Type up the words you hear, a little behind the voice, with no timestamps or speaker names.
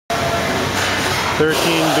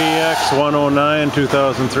13BX109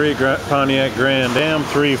 2003 Pontiac Grand Am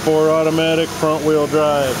 3.4 automatic front wheel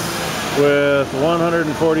drive with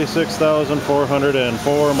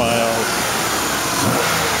 146,404 miles.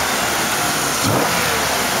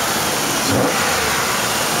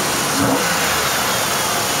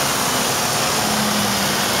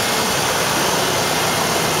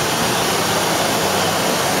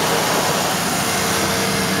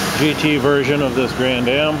 GT version of this Grand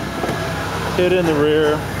Am. Hit in the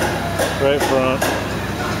rear, right front.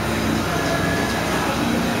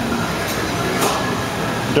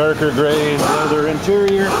 Darker gray leather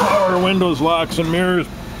interior, power windows, locks and mirrors,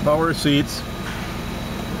 power seats.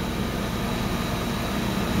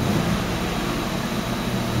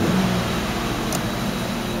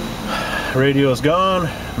 Radio's gone,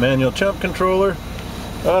 manual temp controller,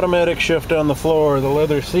 automatic shift on the floor. The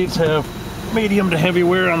leather seats have medium to heavy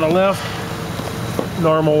wear on the left,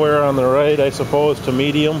 normal wear on the right, I suppose, to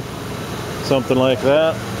medium, something like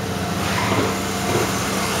that.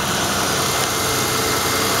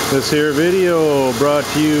 This here video brought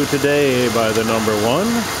to you today by the number 1,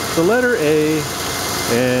 the letter A,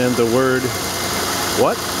 and the word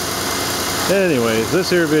what? Anyways, this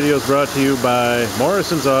here video is brought to you by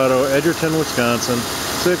Morrison'S Auto, Gt1, Wisconsin,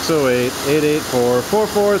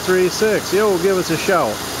 608-884-4436. Yo, give us a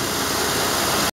shout.